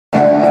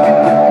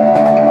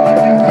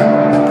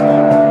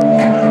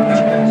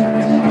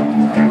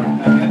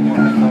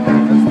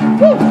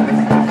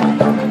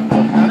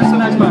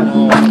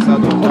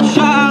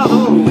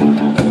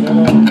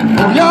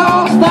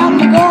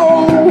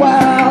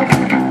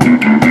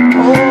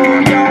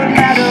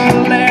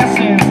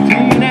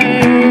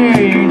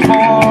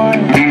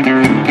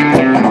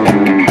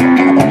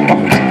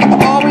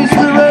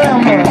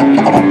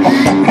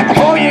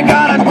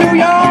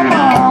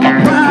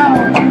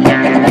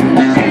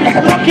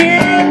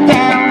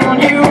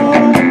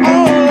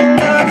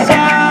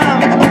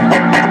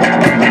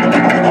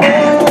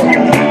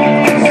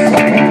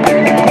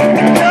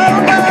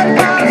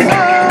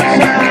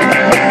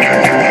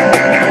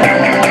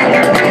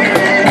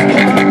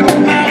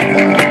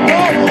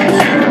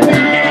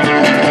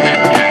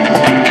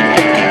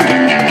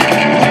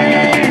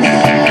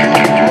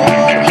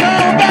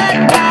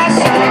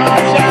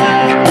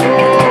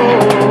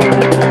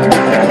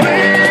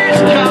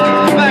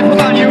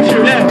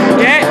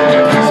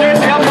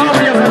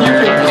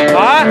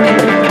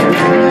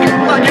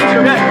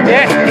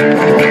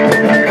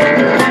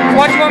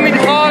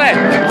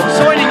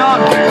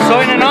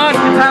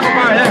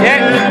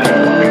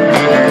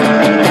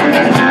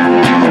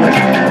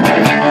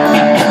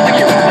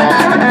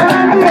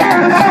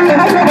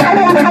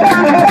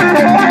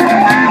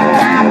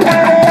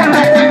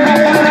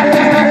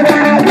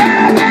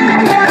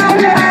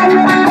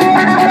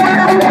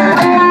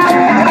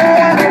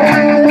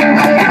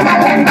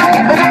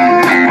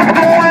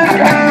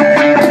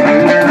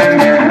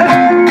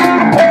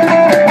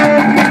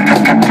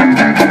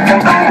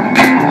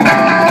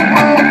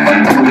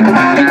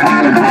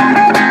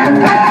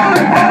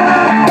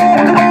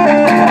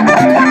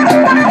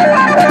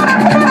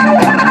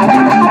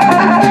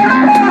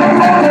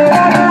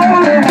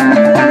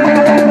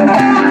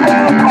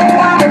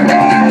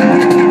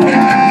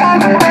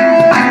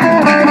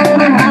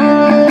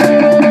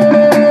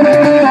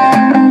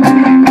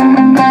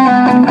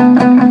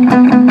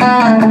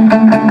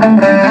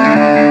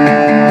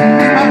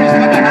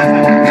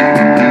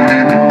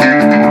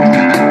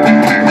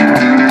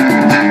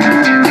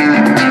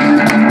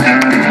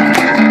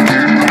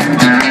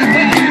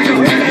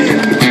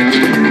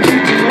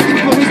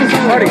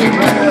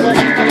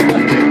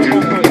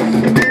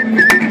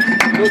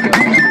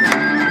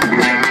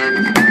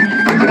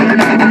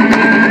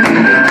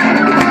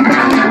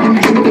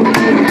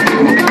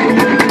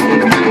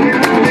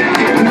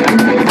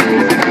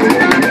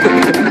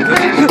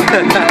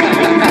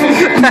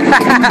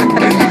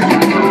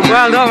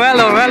well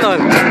done, well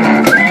done.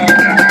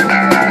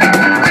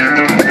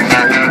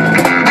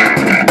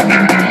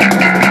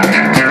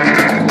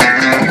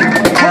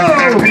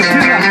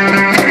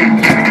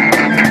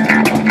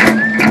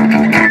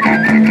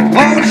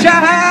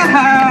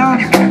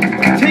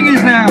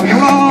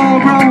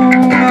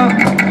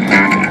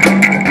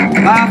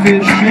 Life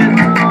is shit.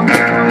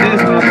 It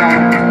is what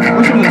I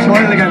wish it was a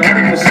toilet again. I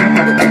think it was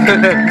simple.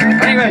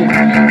 Anyway,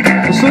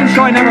 the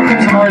sunshine never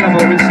comes in Ireland,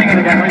 but we'll sing it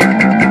again, right?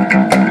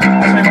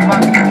 That's very much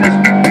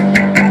fun.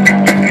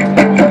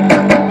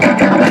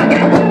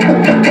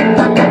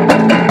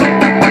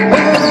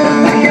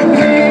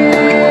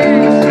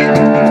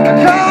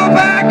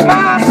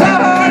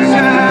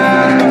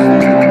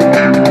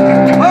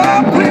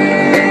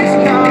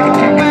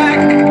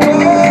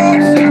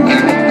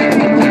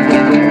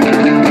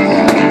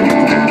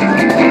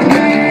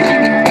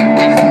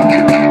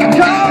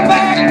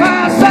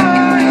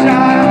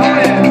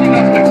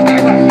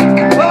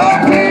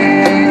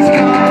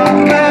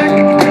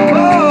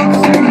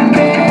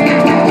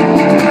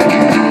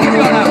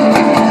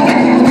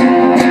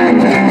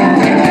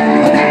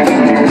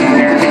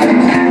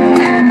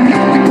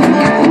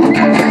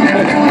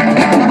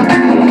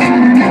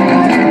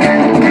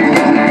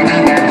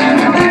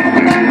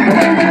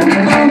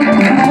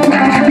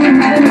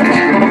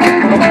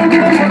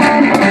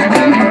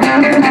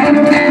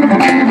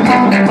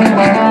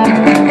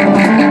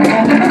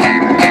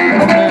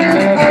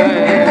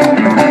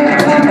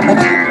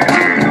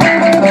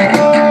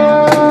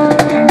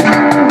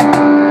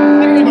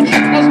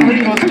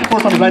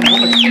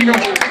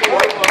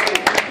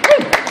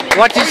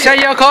 What did you say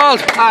you're called?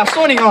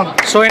 Signing on.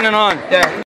 Signing on. Yeah.